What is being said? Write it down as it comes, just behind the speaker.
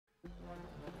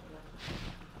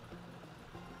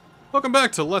Welcome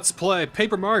back to Let's Play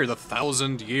Paper Mario the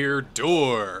 1000-Year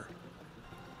Door.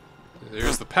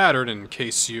 There's the pattern in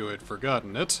case you had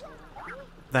forgotten it.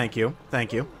 Thank you,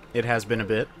 thank you. It has been a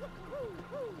bit.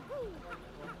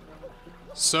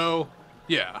 So,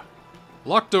 yeah.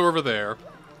 Locked door over there.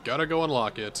 Gotta go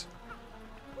unlock it.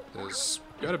 There's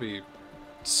gotta be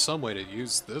some way to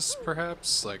use this,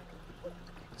 perhaps? Like,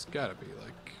 it's gotta be,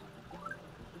 like...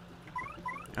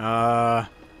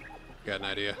 Got an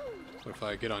idea. What if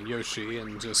I get on Yoshi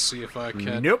and just see if I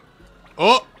can... Nope.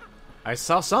 Oh! I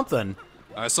saw something.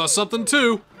 I saw something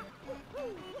too!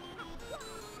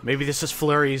 Maybe this is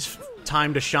Flurry's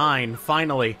time to shine,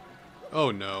 finally.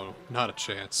 Oh no, not a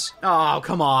chance. Oh,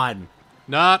 come on.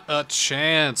 Not a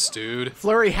chance, dude.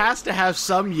 Flurry has to have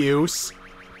some use.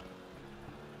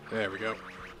 There we go.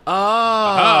 Oh.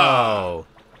 Aha!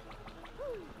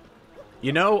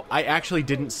 You know, I actually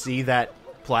didn't see that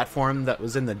platform that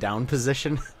was in the down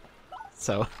position.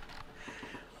 So,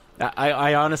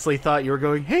 I honestly thought you were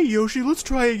going, hey Yoshi, let's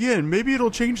try again. Maybe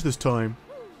it'll change this time.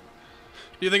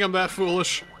 You think I'm that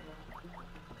foolish?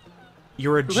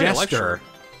 You're a jester.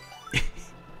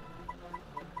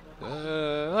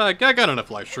 I got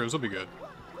enough life shrooms. We'll be good.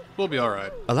 We'll be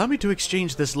alright. Allow me to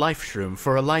exchange this life shroom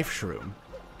for a life shroom.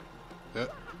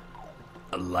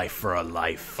 A life for a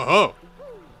life. Oh!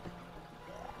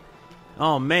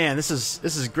 Oh man, this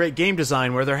is great game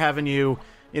design where they're having you,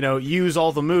 you know, use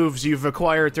all the moves you've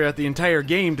acquired throughout the entire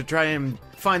game to try and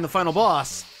find the final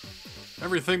boss.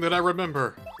 Everything that I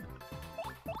remember.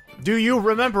 Do you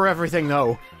remember everything,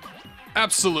 though?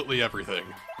 Absolutely everything.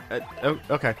 Oh,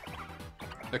 okay.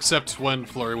 Except when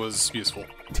Flurry was useful.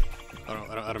 I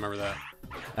don't remember that.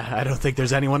 I don't think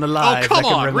there's anyone alive. Oh, come that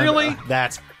can on, remember. really?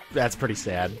 That's pretty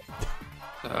sad.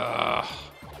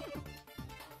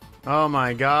 Oh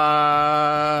my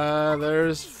god,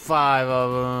 there's 5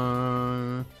 of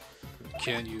them.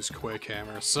 Can't use Quick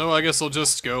Hammer, so I guess I'll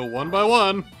just go one by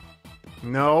one.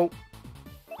 Nope.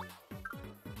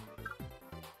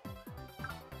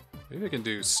 Maybe I can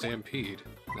do Stampede.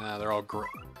 Nah, they're all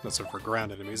that's for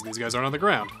ground enemies. These guys aren't on the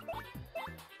ground.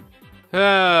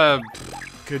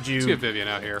 Could you... Let's get Vivian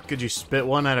out here. Could you spit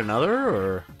one at another,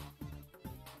 or...?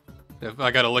 If I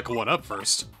gotta lick one up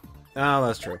first. Oh,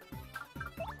 that's true.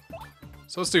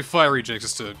 So let's do Fiery Jake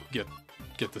just to get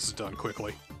this done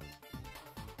quickly.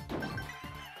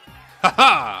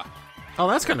 Haha! Oh,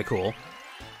 that's kind of cool.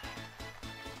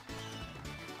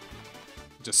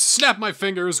 Just snap my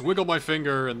fingers, wiggle my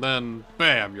finger, and then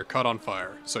bam, you're caught on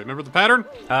fire. So you remember the pattern?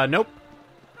 Nope.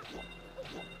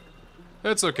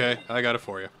 It's okay, I got it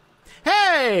for you.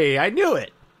 Hey, I knew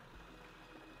it.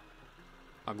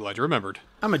 I'm glad you remembered.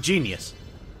 I'm a genius.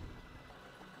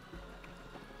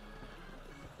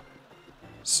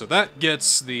 So that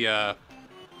gets the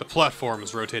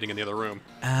platforms rotating in the other room.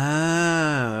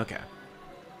 Ah, okay.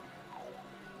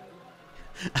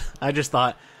 I just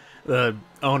thought the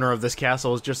owner of this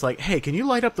castle was just like, hey, can you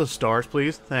light up those stars,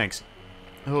 please? Thanks.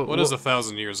 What is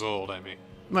 1,000 years old, I mean?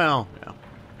 Well, yeah.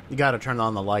 You gotta turn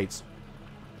on the lights.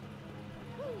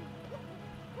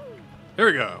 Here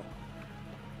we go.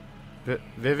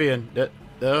 Vivian,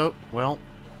 oh, well.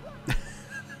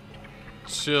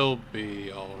 She'll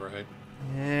be alright.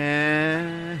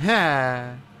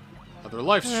 Yeah. Another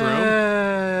life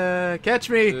shroom.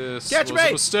 Catch me! This Catch was me!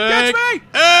 a mistake. Catch me!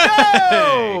 Hey!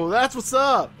 Oh, that's what's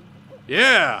up.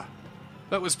 Yeah!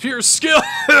 That was pure skill!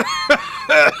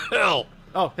 Oh,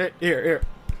 here.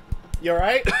 You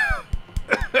alright?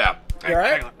 Yeah. You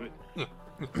alright?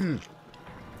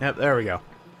 Yep, there we go.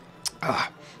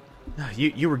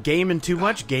 You were gaming too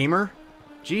much, gamer?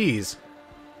 Jeez.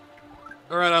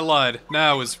 Alright, I lied.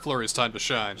 Now is Flurry's time to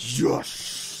shine.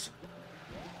 Yes!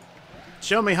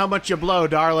 Show me how much you blow,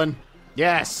 darling.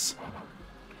 Yes!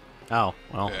 Oh,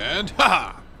 well. And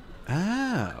ha!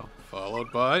 Oh.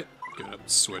 Followed by... Gonna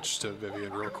switch to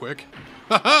Vivian real quick.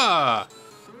 Ha ha!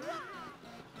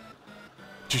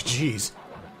 Jeez.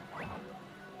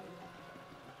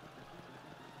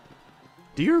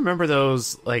 Do you remember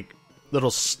those, like,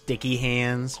 little sticky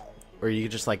hands where you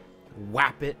just, like,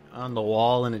 whap it on the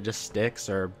wall and it just sticks,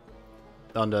 or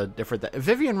onto different...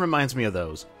 Vivian reminds me of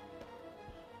those.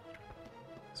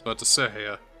 I was about to say,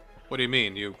 what do you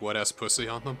mean? You wet-ass pussy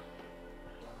on them?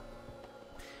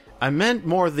 I meant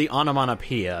more the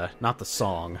onomatopoeia, not the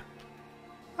song.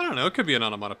 I don't know, it could be an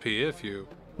onomatopoeia if you...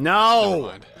 No! Never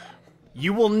mind.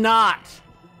 You will not!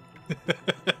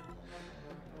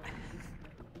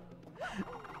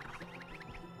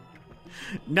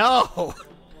 No!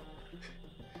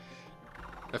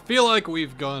 I feel like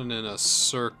we've gone in a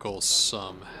circle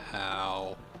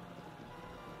somehow.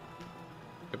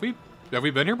 Have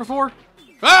we been here before?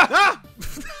 Ah!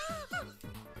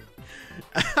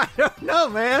 I don't know,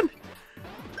 man.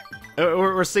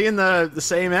 We're seeing the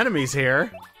same enemies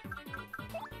here.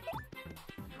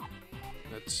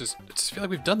 I just feel like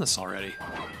we've done this already.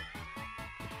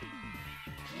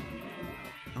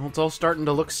 Well, it's all starting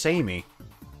to look samey.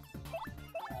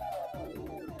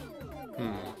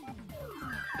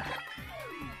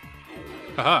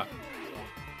 Haha.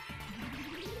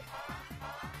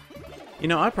 You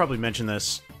know, I probably mentioned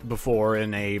this before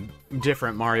in a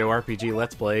different Mario RPG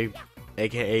Let's Play,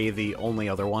 aka the only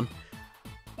other one.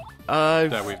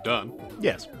 That we've done.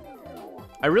 Yes.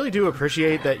 I really do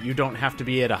appreciate that you don't have to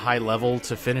be at a high level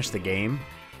to finish the game.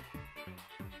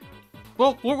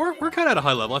 Well, we're kind of at a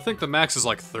high level. I think the max is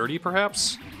like 30,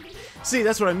 perhaps. See,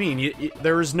 that's what I mean.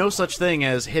 There is no such thing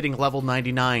as hitting level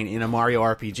 99 in a Mario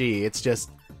RPG. It's just...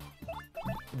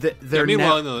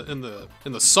 meanwhile, in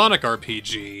the Sonic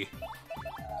RPG,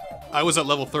 I was at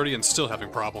level 30 and still having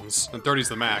problems, and 30's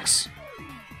the max.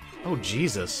 Oh,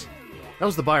 Jesus. That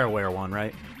was the BioWare one,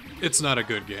 right? It's not a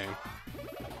good game.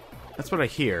 That's what I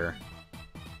hear.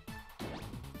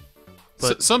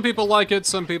 But Some people like it,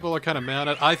 some people are kind of mad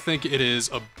at it. I think it is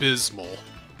abysmal.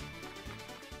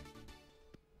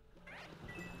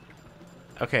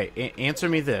 okay, answer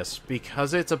me this.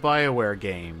 Because it's a BioWare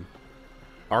game,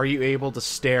 are you able to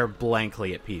stare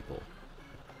blankly at people?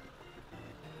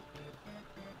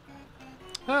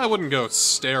 I wouldn't go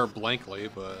stare blankly,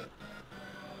 but...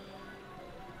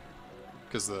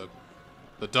 because the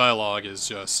dialogue is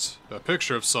just a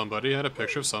picture of somebody and a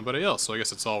picture of somebody else, so I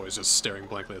guess it's always just staring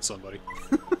blankly at somebody.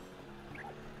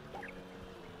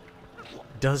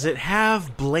 Does it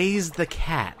have Blaze the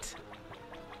Cat?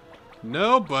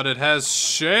 No, but it has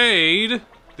Shade,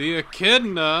 the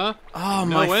Echidna. Oh,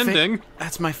 no ending.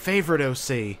 That's my favorite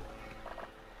OC.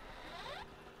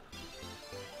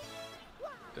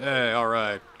 Hey,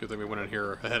 alright. Good thing we went in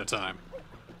here ahead of time.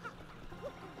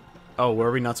 Oh,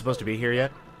 were we not supposed to be here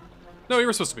yet? No, we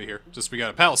were supposed to be here. Just we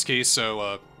got a palace key,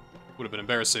 so would have been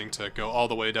embarrassing to go all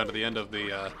the way down to the end of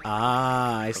the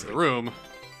I see. the room.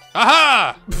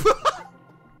 Aha!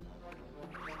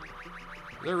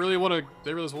 They really want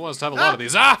us to have a lot of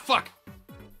these. Ah, fuck!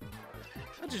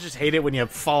 Don't you just hate it when you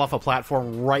fall off a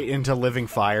platform right into living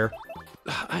fire?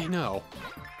 I know.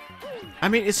 I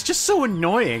mean, it's just so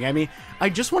annoying. I mean, I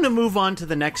just want to move on to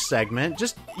the next segment.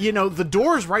 Just, you know, the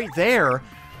door's right there.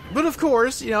 But of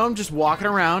course, you know, I'm just walking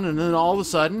around and then all of a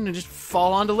sudden I just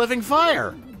fall onto living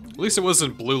fire. At least it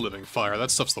wasn't blue living fire. That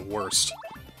stuff's the worst.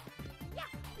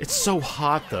 It's so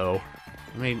hot, though.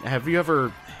 I mean, have you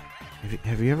ever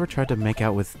tried to make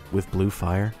out with blue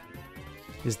fire?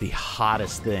 It is the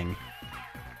hottest thing.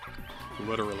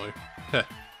 Literally.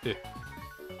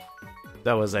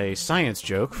 That was a science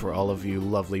joke for all of you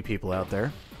lovely people out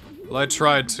there. Well, I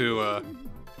tried to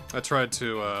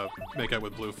make out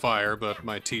with blue fire, but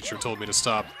my teacher told me to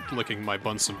stop licking my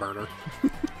Bunsen burner.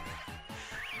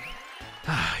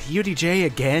 UDJ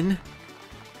again?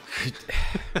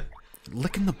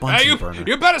 Licking the Bunsen burner.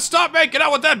 You better stop making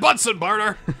out with that Bunsen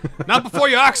burner! Not before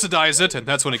you oxidize it, and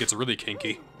that's when it gets really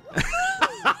kinky.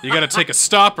 You gotta take a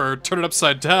stopper, turn it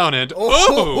upside down, and...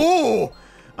 Oh,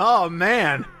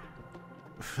 man.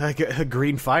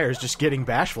 Green fire is just getting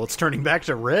bashful. It's turning back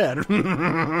to red.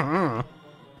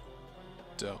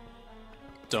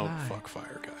 Don't fuck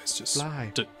fire, guys. Just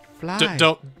fly. Fly.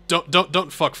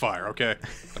 Don't fuck fire, okay?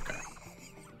 Okay.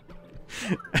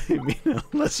 I mean,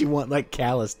 unless you want like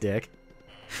callous dick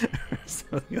or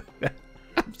something like that.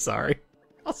 I'm sorry.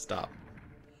 I'll stop.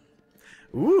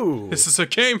 Ooh. This is a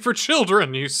game for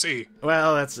children, you see.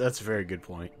 Well, that's a very good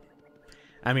point.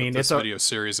 I mean, this video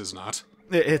series is not.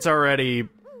 It's already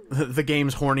the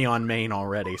game's horny on main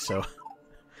already, so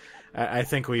I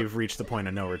think we've reached the point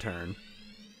of no return.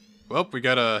 Well, we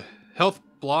got a health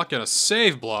block and a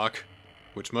save block,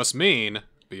 which must mean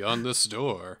beyond this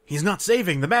door. He's not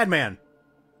saving the madman.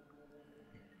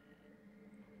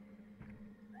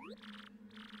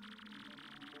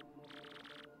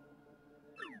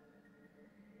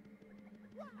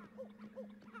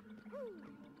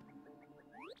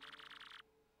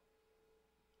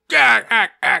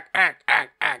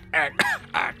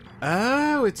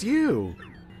 Oh, it's you.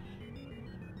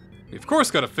 We of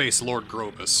course gotta face Lord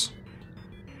Grodus.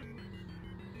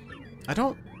 I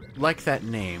don't like that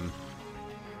name.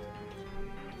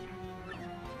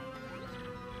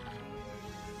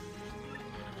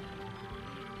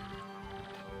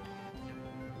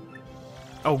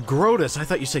 Oh, Grodus. I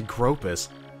thought you said Gropus.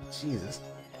 Jesus.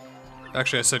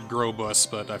 Actually, I said Grobus,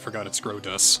 but I forgot it's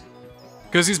Grodus.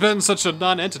 Because he's been such a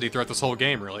non-entity throughout this whole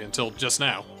game, really, until just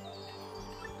now.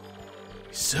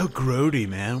 So grody,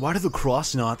 man. Why do the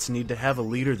X-Nauts need to have a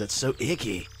leader that's so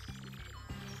icky?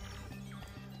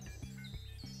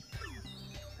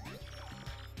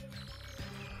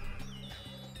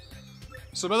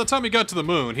 So by the time he got to the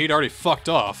moon, he'd already fucked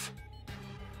off.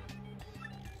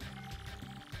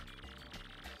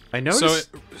 I noticed.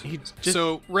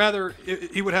 So rather,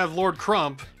 he would have Lord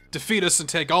Crump defeat us and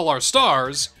take all our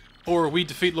stars, or we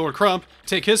defeat Lord Crump,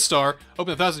 take his star,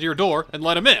 open the 1,000-year door, and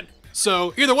let him in.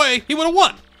 So either way, he would have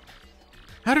won.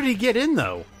 How did he get in,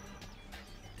 though?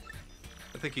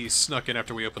 I think he snuck in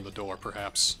after we opened the door,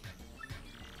 perhaps.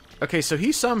 Okay, so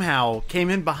he somehow came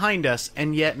in behind us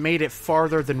and yet made it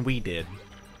farther than we did.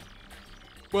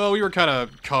 Well, we were kind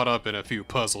of caught up in a few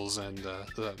puzzles, and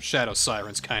the Shadow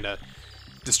Sirens kind of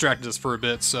distracted us for a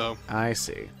bit, so... I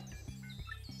see.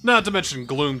 Not to mention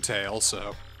Gloomtail,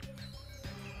 so...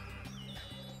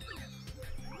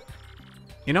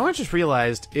 You know, I just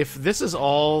realized, if this is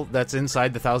all that's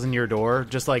inside the 1,000-year door,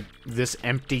 just like this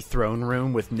empty throne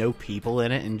room with no people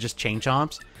in it and just chain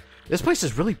chomps, this place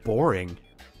is really boring.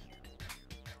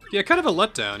 Yeah, kind of a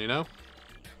letdown, you know?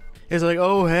 It's like,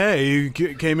 oh, hey, you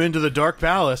came into the Dark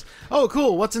Palace. Oh,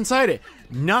 cool, what's inside it?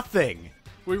 Nothing.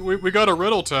 We got a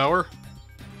Riddle Tower.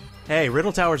 Hey,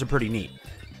 Riddle Towers are pretty neat.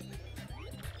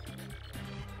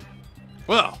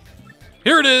 Well,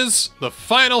 here it is, the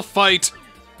final fight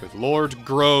with Lord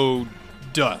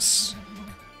Grodus.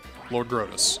 Lord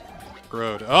Grodus.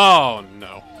 Oh,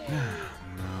 no.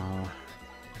 No.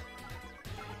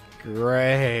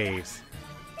 Great.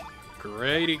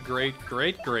 Great.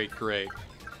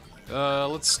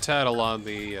 Let's tattle on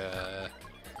the,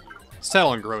 let's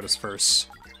tattle on Grodus first.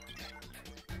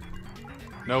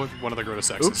 No, one of the Grodus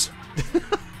X's.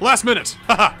 Last minute!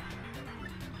 Haha!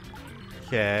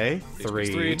 Okay, HP is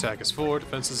 3, attack is 4,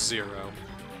 defense is 0.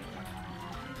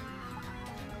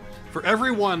 For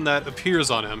every one that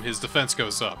appears on him, his defense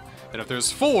goes up. And if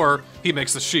there's 4, he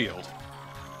makes the shield.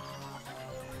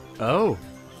 Oh.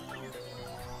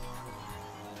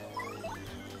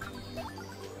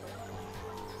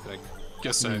 I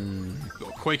guess the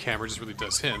Quake Hammer just really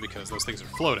does him because those things are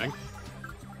floating.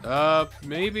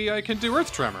 Maybe I can do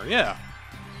Earth Tremor, yeah.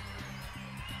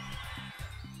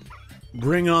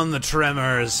 Bring on the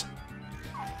tremors.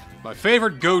 My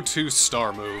favorite go-to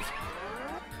star move.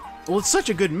 Well, it's such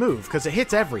a good move, because it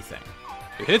hits everything.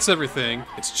 It hits everything,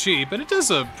 it's cheap, and it does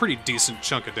a pretty decent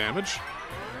chunk of damage.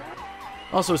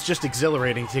 Also, it's just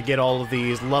exhilarating to get all of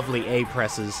these lovely A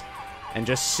presses and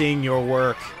just seeing your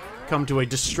work come to a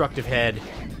destructive head.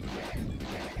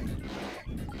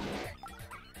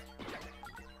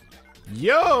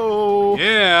 Yo!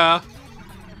 Yeah!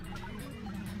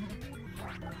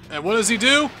 And what does he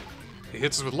do? He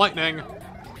hits us with lightning,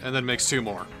 and then makes 2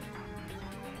 more.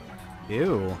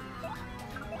 Ew.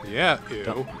 Yeah,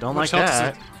 ew. Don't like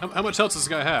that. How much health does this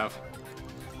guy have?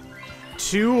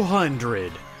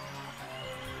 200.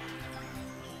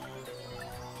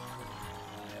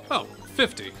 Oh,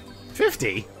 50.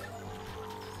 50?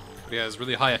 He has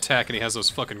really high attack, and he has those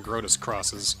fucking Grodus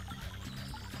crosses.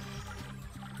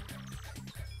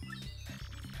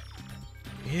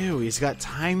 Ew, he's got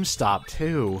time stop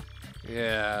too.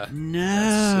 Yeah.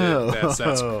 No.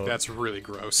 That's really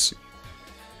gross.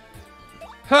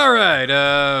 Alright,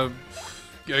 I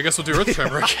guess we'll do Earth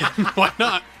Tremor again. Why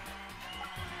not?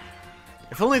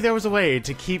 If only there was a way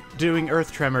to keep doing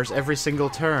Earth Tremors every single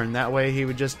turn. That way he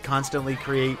would just constantly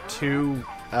create 2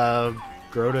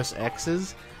 Grodus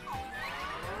X's.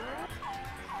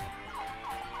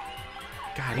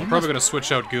 God, I'm probably going to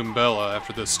switch out Goombella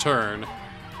after this turn.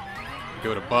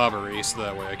 Go to Bobbery, so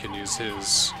that way I can use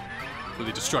his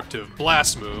really destructive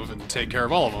blast move and take care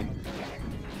of all of them.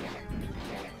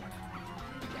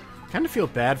 Kind of feel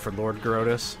bad for Lord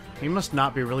Grodus. He must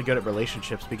not be really good at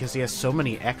relationships because he has so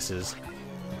many X's.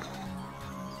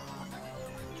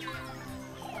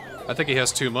 I think he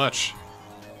has too much.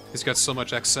 He's got so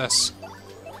much excess.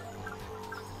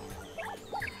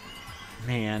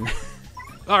 Man.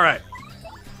 Alright.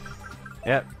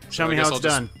 Yep, show me how it's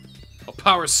done. I'll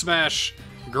power smash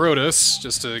Grodus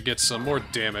just to get some more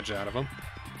damage out of him.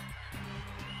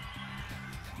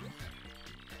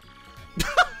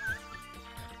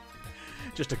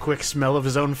 Just a quick smell of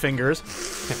his own fingers.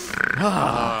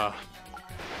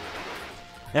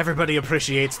 Everybody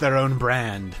appreciates their own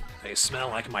brand. They smell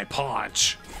like my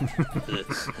paunch.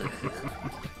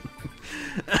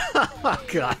 Oh,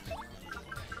 God.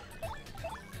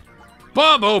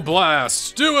 Bombo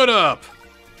Blast! Do it up!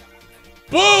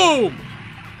 Boom!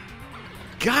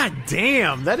 God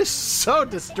damn, that is so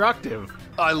destructive.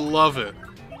 I love it.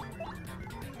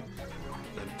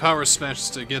 And power smash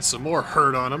to get some more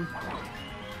hurt on him.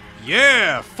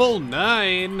 Yeah, full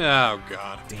 9. Oh,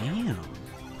 God. Damn.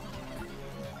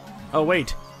 Oh,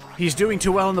 wait. He's doing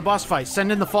too well in the boss fight.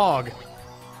 Send in the fog.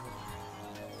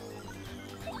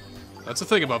 That's the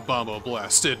thing about Bombo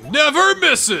Blast. It never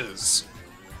misses!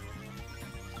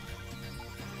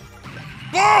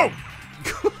 Whoa!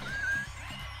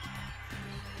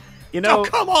 You know, Oh,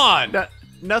 come on!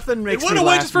 Nothing makes It me went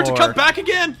away laugh just for it to more come back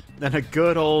again? than a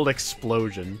good old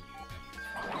explosion.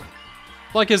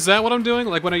 Like, is that what I'm doing?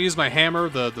 Like, when I use my hammer,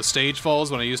 the stage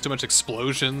falls. When I use too much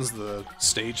explosions, the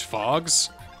stage fogs?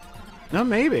 No,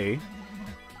 maybe.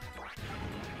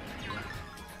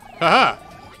 Haha!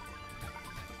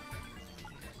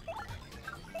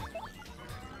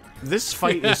 This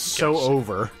fight Yeah, is so gosh.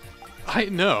 over. I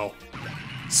know.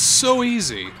 It's so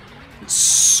easy. It's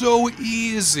so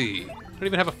easy. I don't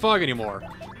even have a fog anymore.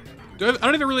 I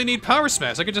don't even really need Power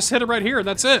Smash. I could just hit it right here and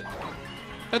that's it.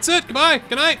 That's it. Goodbye.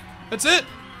 Good night. That's it.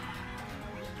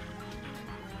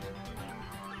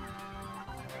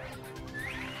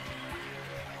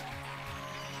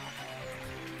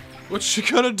 What you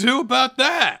gonna do about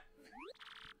that?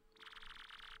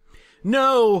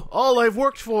 No! All I've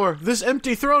worked for! This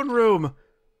empty throne room!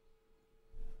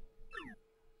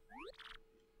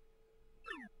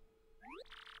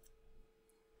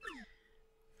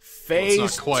 Phase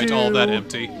It's not quite 2. all that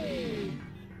empty.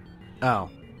 Oh.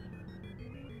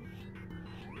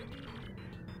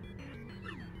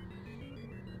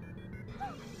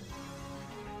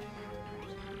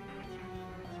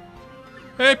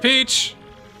 Hey, Peach!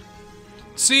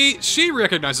 See, she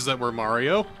recognizes that we're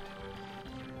Mario.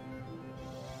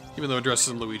 Even though it dresses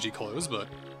in Luigi clothes, but...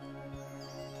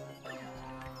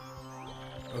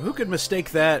 Who could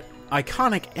mistake that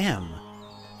iconic M?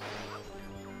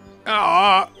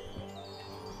 Ah!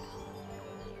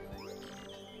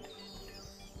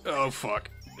 Oh, fuck.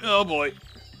 Oh, boy.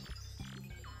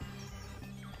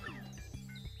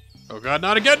 Oh, God,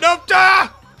 not again! No!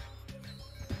 Ah!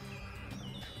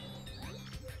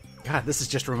 God, this is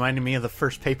just reminding me of the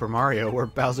first Paper Mario, where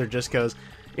Bowser just goes,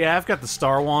 yeah, I've got the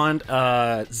Star Wand,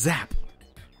 zap.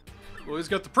 Well, he's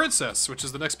got the princess, which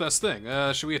is the next best thing.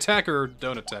 Should we attack or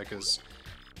don't attack? Cause...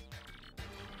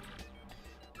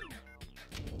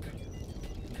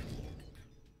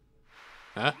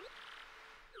 Huh?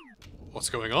 What's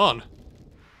going on?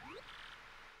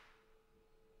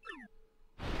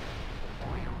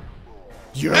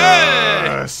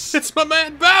 Yes! Hey! It's my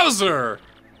man Bowser!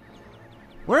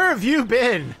 Where have you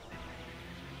been?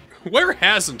 Where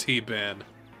hasn't he been?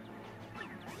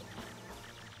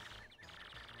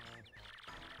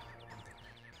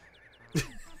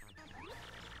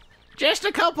 Just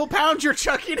a couple pounds you're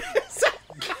chucking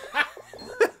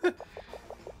it.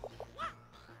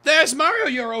 There's Mario,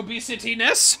 your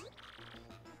obesity-ness!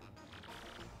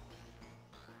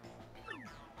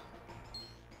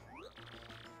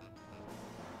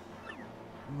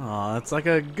 Aw, it's like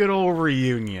a good old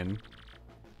reunion.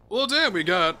 Well, damn, we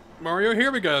got Mario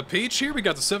here, we got Peach here, we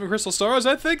got the 7 Crystal Stars.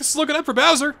 I think this is looking up for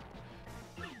Bowser.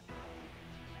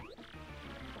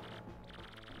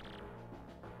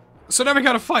 So now we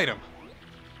gotta fight him.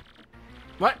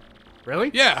 What?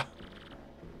 Really? Yeah.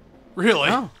 Really?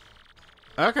 Oh.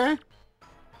 Okay.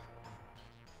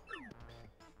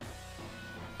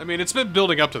 I mean, it's been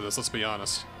building up to this, let's be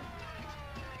honest.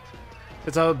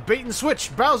 It's a bait and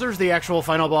switch. Bowser's the actual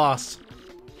final boss.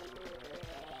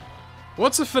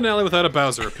 What's a finale without a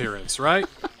Bowser appearance, right?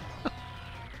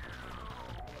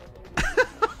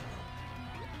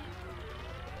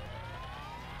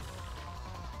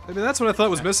 I mean, that's what I thought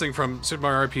was missing from Super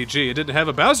Mario RPG. It didn't have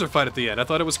a Bowser fight at the end. I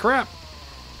thought it was crap.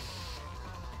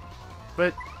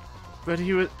 But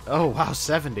he was... Oh, wow,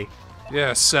 70.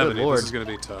 Yeah, 70. Good Lord. This is gonna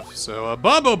be tough. So,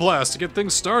 Bombo Blast to get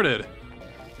things started.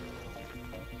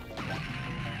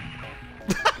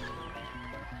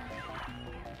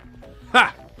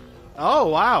 Ha! Oh,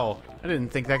 wow. I didn't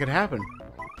think that could happen.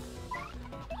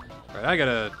 Alright, I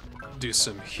gotta do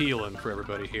some healing for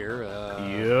everybody here.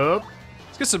 Yep.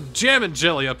 Let's get some jam and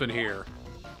jelly up in here.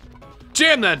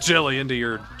 Jam that jelly into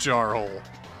your jar hole.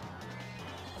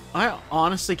 I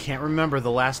honestly can't remember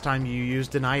the last time you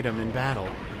used an item in battle.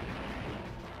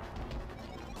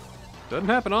 Doesn't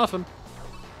happen often.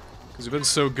 Because we've been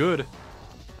so good.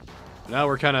 Now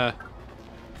we're kinda...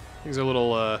 Things are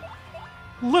a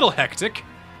little hectic.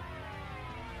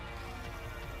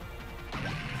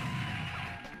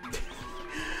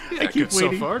 Yeah, keep good so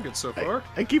waiting. far, good so far.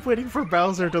 I keep waiting for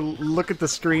Bowser to look at the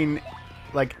screen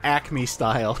like Acme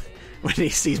style when he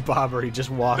sees Bobbery just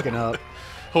walking up.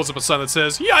 Holds up a sign that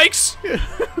says, "Yikes!"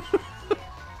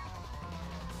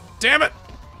 Damn it!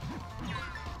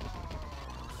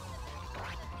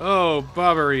 Oh,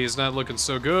 Bobbery is not looking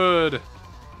so good.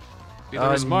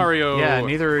 Neither is Mario. Yeah,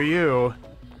 neither are you.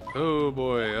 Oh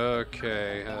boy,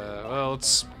 okay. Well,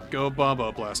 let's go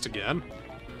Bombo Blast again.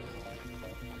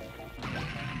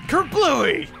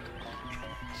 Kerbluey!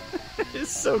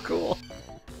 It's so cool.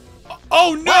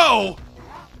 Oh no!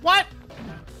 What?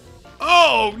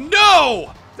 Oh,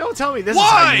 no! Don't tell me this Why?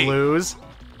 is how you lose.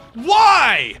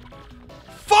 Why?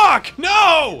 Fuck!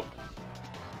 No!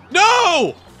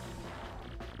 No!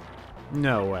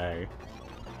 No way.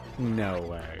 No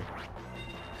way.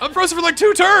 I'm frozen for like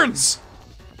 2 turns!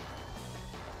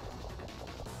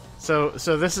 So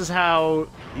this is how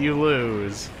you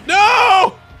lose.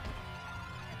 No!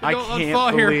 I Don't can't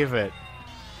unfall here. believe it.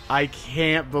 I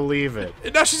can't believe it.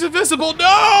 And now she's invisible.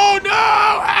 No! No!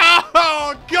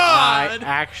 Oh, I God!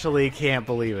 actually can't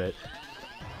believe it.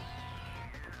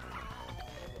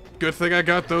 Good thing I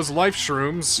got those life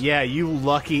shrooms. Yeah, you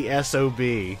lucky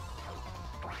SOB.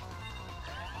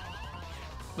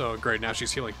 Oh, great. Now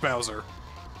she's healing Bowser.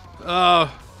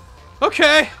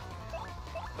 Okay.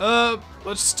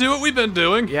 Let's do what we've been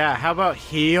doing. Yeah, how about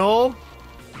heal?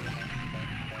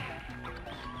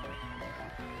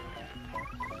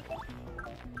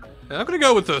 I'm gonna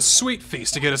go with the Sweet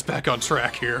Feast to get us back on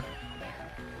track here.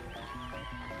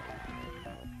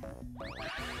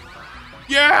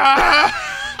 Yeah!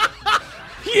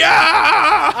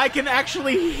 Yeah! I can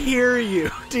actually hear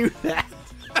you do that.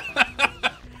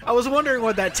 I was wondering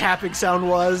what that tapping sound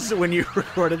was when you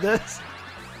recorded this.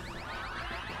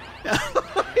 Oh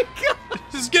my god!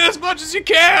 Just get as much as you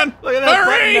can! Look at that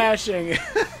button Hurry! mashing.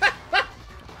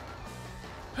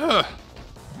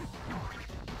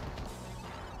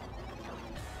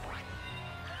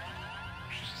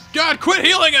 God, quit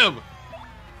healing him!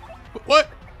 What?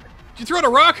 Did you throw it a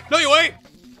rock? No, you ain't!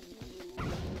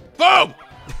 Boom!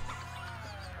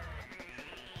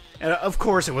 And of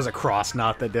course it was a cross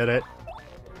knot that did it.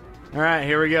 Alright,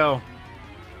 here we go.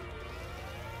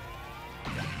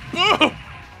 Boom!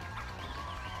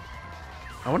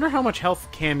 I wonder how much health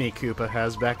Cammy Koopa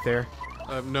has back there.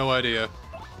 I have no idea.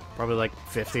 Probably like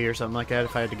 50 or something like that,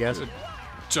 if I had to guess.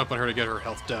 Jump on her to get her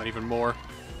health down even more.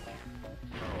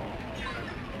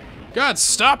 God,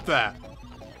 stop that!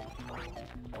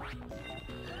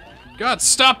 God,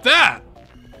 stop that!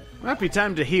 Might be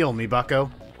time to heal me, bucko.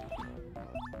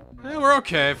 We're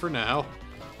okay for now.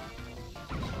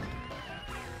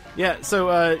 Yeah,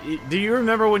 so, do you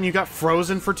remember when you got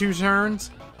frozen for 2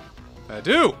 turns? I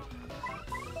do!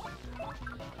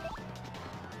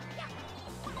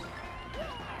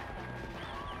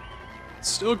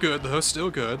 Still good, though. Still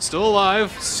good. Still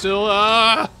alive. Still,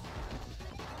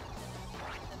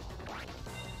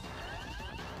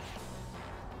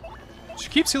 She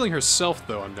keeps healing herself,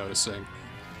 though, I'm noticing.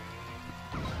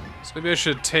 So maybe I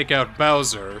should take out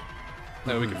Bowser.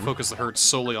 That way we can focus the herd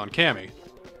solely on Cammy.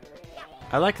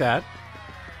 I like that.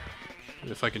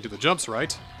 If I can do the jumps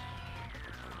right.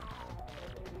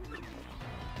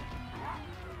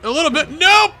 A little bit.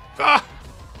 Nope! Ah!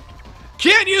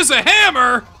 Can't use a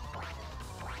hammer!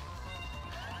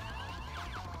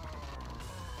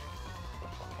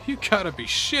 You gotta be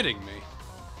shitting me.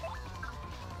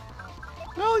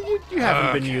 Well, you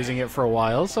haven't been Okay. using it for a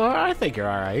while, so I think you're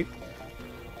alright.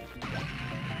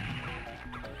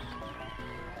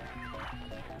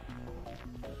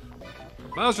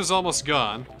 Bowser's almost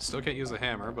gone. Still can't use the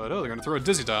hammer, but oh, they're gonna throw a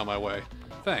Dizzy Dial my way.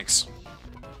 Thanks.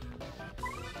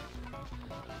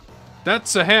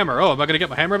 That's a hammer. Oh, am I gonna get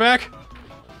my hammer back?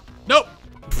 Nope!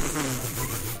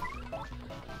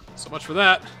 So much for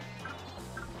that.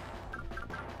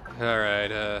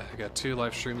 Alright, I got 2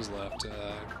 life streams left.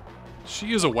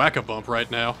 She is a whack-a-bump right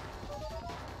now.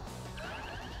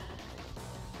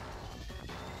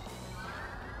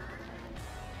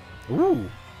 Ooh.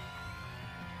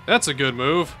 That's a good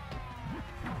move.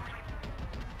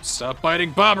 Stop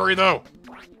biting Bobbery, though!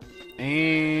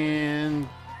 And...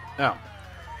 oh.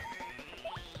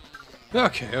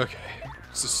 Okay, okay.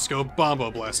 Let's just go Bombo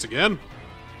Blast again.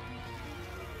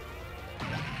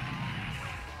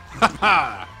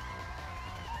 Haha!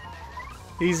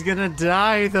 He's gonna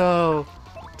die, though.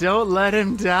 Don't let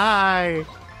him die.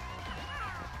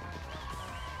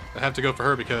 I have to go for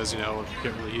her because, you know, I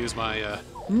can't really use my,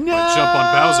 No! my jump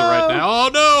on Bowser right now. Oh,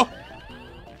 no!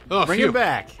 Oh, Bring phew. him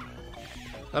back.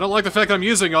 I don't like the fact that I'm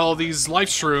using all these life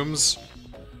shrooms.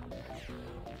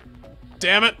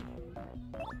 Damn it!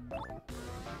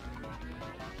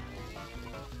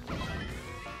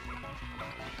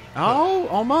 Oh,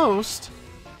 almost.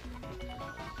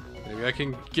 Maybe I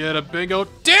can get a bingo.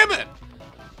 Damn it!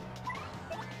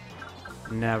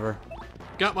 Never.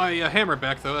 Got my hammer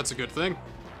back, though. That's a good thing.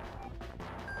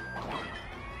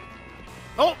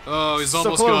 Oh! Oh, he's so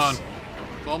almost close. gone.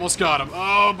 Almost got him.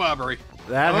 Oh, Bobbery.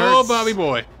 That Oh, hurts. Bobby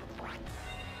boy.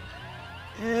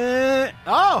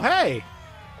 Oh, hey!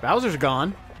 Bowser's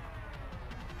gone.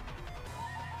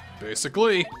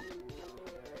 Basically.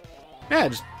 Yeah,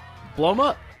 just blow him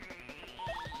up.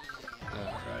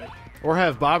 Alright. Or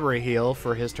have Bobbery heal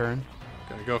for his turn.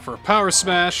 Gonna go for a power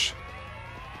smash.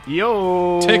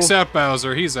 Yo! Takes out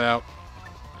Bowser. He's out.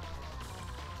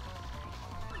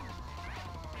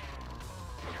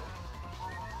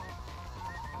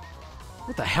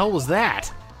 What the hell was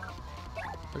that?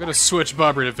 I'm gonna switch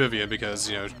Bobby to Vivian because,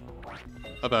 you know,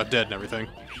 about dead and everything.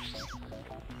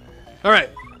 Alright,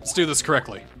 let's do this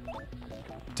correctly.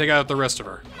 Take out the rest of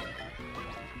her.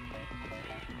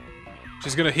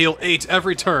 She's gonna heal 8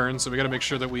 every turn, so we gotta make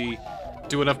sure that we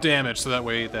do enough damage so that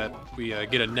way that we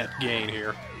get a net gain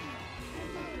here.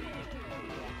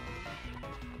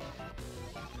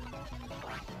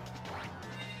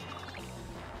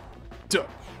 Duh.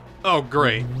 Oh,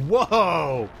 great.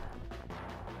 Whoa!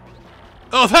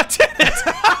 Oh, that did it!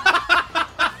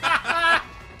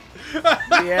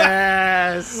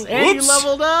 Yes! And you Whoops.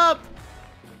 leveled up!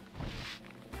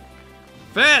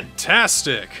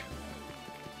 Fantastic!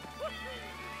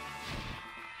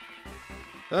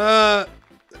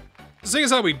 Seeing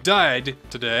as how we died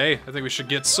today, I think we should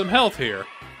get some health here.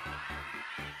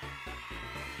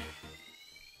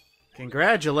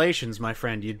 Congratulations, my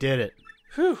friend, you did it.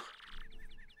 Whew.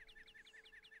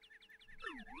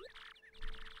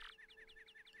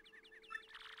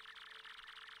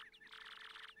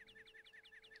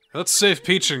 Let's save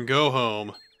Peach and go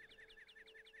home.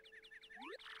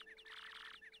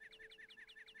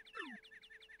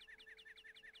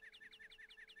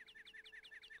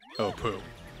 Oh, poo.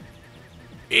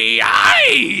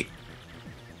 EI!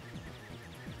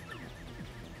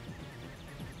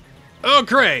 Oh,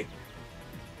 great!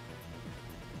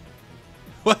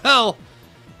 Well,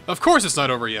 of course it's not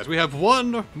over yet. We have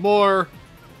one more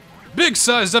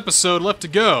big-sized episode left to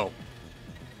go.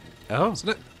 Oh.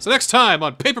 So next time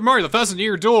on Paper Mario: The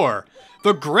Thousand-Year Door,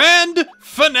 the grand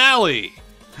finale!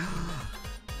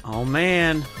 Oh,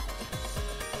 man.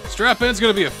 Strap in's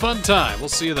gonna be a fun time. We'll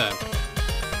see you then.